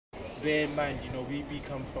bear in mind, you know, we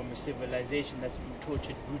come from a civilization that's been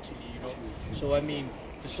tortured brutally, you know. So I mean,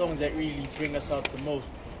 the songs that really bring us out the most,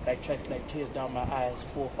 like tracks like Tears Down My Eyes,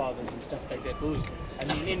 Forefathers and stuff like that, those, I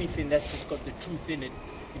mean, anything that's just got the truth in it,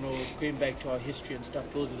 you know, going back to our history and stuff,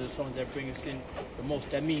 those are the songs that bring us in the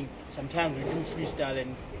most. I mean, sometimes we do freestyle,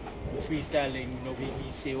 and freestyling, you know,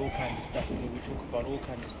 we say all kinds of stuff, you know, we talk about all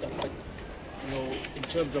kinds of stuff, but, you know, in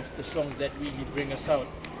terms of the songs that really bring us out,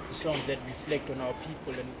 the songs that reflect on our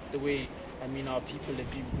people and the way, I mean, our people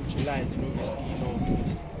have been brutalized and obviously, you know,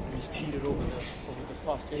 mistreated over the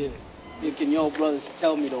past years. Yeah, can your brothers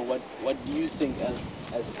tell me though, what do you think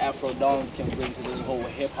as AfroDonz can bring to this whole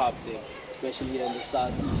hip hop thing, especially in the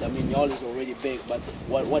Southeast? I mean, y'all is already big, but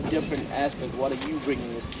what different aspects, what are you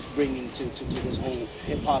bringing to this whole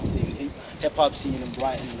hip hop thing, hip hop scene in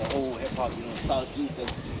Brighton, the whole hip hop, you know, Southeast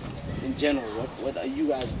in general? What are you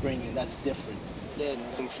guys bringing that's different? Yeah,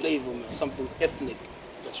 some flavor, man, something ethnic.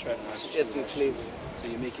 That's right, man. Some ethnic flavor.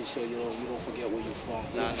 So you're making sure you don't forget where you're from.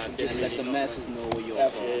 Nah, and let the masses know where you're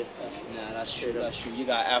from. Nah, that's true. That's true. You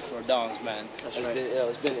got AfroDonz, man. That's right.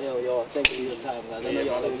 It's been ill, y'all. Thank you for your time, guys. I know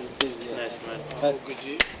y'all are busy. It's nice, man. Good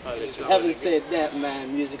G. Having said that,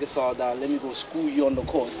 man, music is all down. Let me go school you on the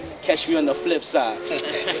course. Catch me on the flip side.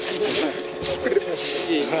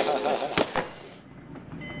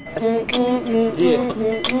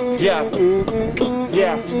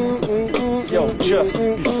 Yo, just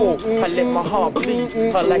before I let my heart bleed,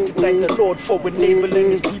 I'd like to thank the Lord for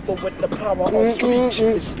enabling His people with the power of speech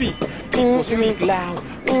to speak. People speak loud,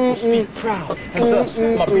 people speak proud, and thus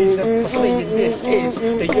my reason for saying this is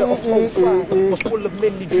the year of 05 was full of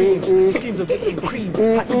many dreams, schemes of getting cream.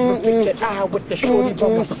 I even pictured I with the shorty by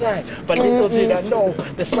my side, but little did I know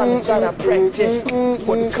the silence that I practiced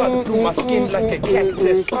would cut through my skin like a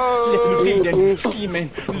cactus. Left me bleeding, scheming,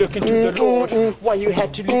 looking to the Lord. Why you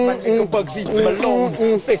had to leave my nigga Bugsy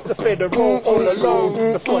alone, face the federal all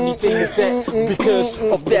alone. The funny thing is that because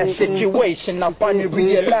of that situation, I finally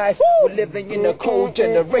realized we're living in a cold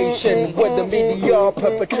generation where the media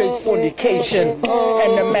perpetrates fornication,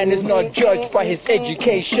 and the man is not judged by his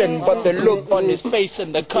education, but the look on his face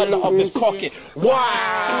and the color of his pocket.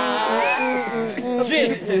 Wow!